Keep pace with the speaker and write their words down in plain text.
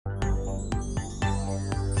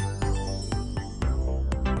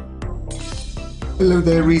Hello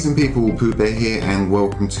there, Reason People, PoohBear here, and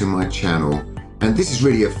welcome to my channel. And this is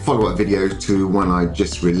really a follow-up video to one I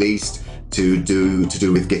just released to do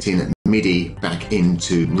with getting Midi back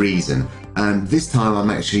into Reason. This time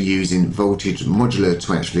I'm actually using Voltage Modular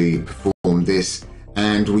to actually perform this,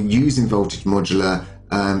 and with using Voltage Modular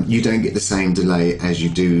you don't get the same delay as you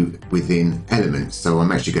do within Elements. So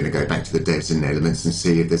I'm actually going to go back to the devs in Elements and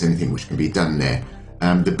see if there's anything which can be done there.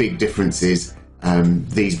 The big difference is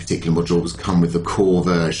these particular modules come with the core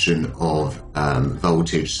version of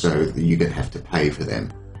Voltage, so you're going to have to pay for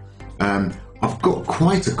them. I've got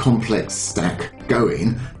quite a complex stack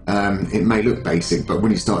going. It may look basic, but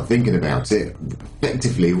when you start thinking about it,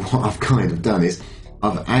 effectively what I've kind of done is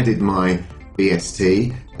I've added my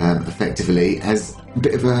VST effectively as a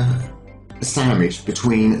bit of a sandwich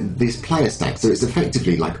between this player stack. So it's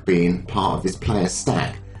effectively like being part of this player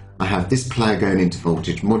stack. I have this player going into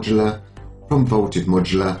Voltage Modular. From Voltage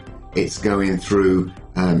Modular, it's going through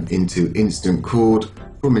into instant chord.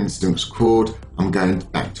 From instant chord, I'm going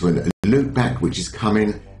back to a LoopBack, which is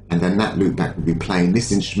coming, and then that LoopBack will be playing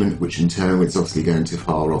this instrument, which in turn it's obviously going to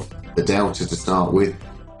fire off the delta to start with,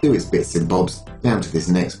 do its bits and bobs, down to this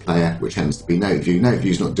next player, which happens to be NoteView.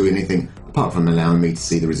 NoteView's not doing anything apart from allowing me to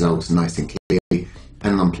see the results nice and clearly,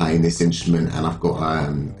 and I'm playing this instrument, and I've got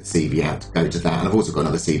a CV out to go to that, and I've also got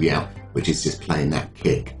another CV out, which is just playing that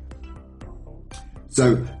kick.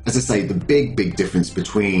 So, as I say, the big difference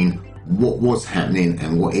between what was happening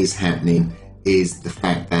and what is happening is the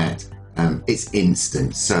fact that it's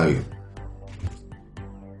instant. So,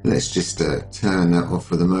 let's just turn that off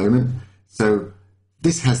for the moment. So,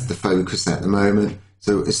 this has the focus at the moment.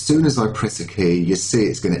 So, as soon as I press a key, you see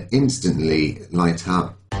it's going to instantly light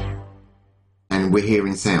up, and we're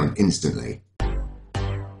hearing sound instantly.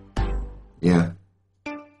 Yeah.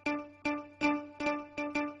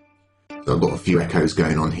 So I've got a few echoes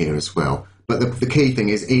going on here as well. But the key thing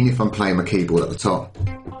is, even if I'm playing my keyboard at the top,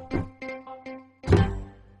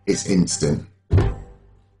 it's instant.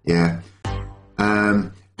 Yeah.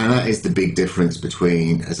 And that is the big difference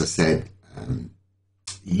between, as I said,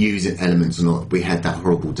 using Elements or not. We had that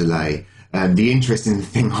horrible delay. The interesting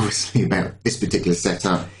thing, obviously, about this particular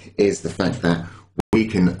setup is the fact that we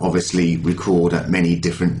can obviously record at many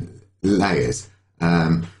different layers.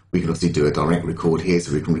 We can obviously do a direct record here,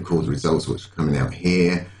 so we can record the results which are coming out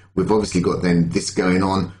here. We've obviously got then this going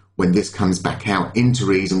on. When this comes back out into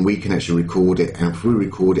Reason, we can actually record it, and if we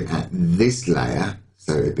record it at this layer,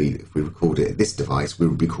 so it'd be, if we record it at this device, we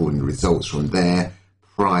would be recording the results from there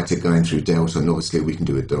prior to going through Delta, and obviously we can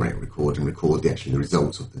do a direct record and record the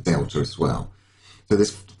results of the Delta as well. So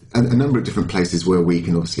there's a number of different places where we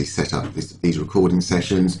can obviously set up these recording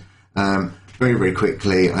sessions. Very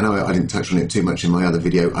quickly, I know I didn't touch on it too much in my other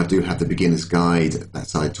video. I do have the beginner's guide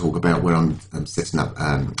that I talk about where I'm setting up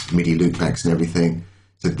MIDI loopbacks and everything.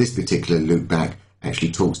 So this particular loopback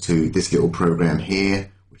actually talks to this little program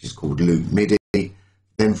here, which is called Loop Midi.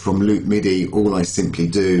 Then from Loop Midi, all I simply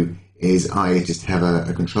do is I just have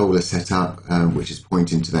a controller set up, which is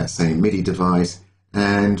pointing to that same MIDI device.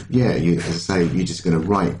 And yeah, as I say, you're just going to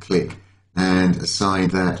right click and assign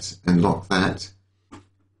that and lock that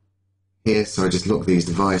here. So I just lock these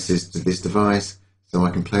devices to this device, so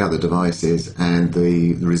I can play other devices, and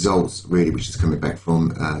the results really, which is coming back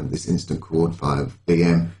from this instant chord via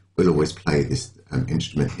VM, will always play this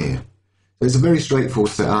instrument here. So it's a very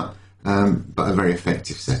straightforward setup, but a very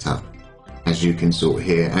effective setup, as you can sort of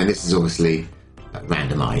hear. And this is obviously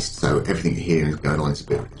randomized, so everything you're hearing is going on is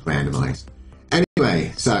randomized.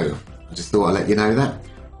 Anyway, so I just thought I'd let you know that.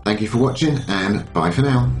 Thank you for watching, and bye for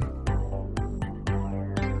now.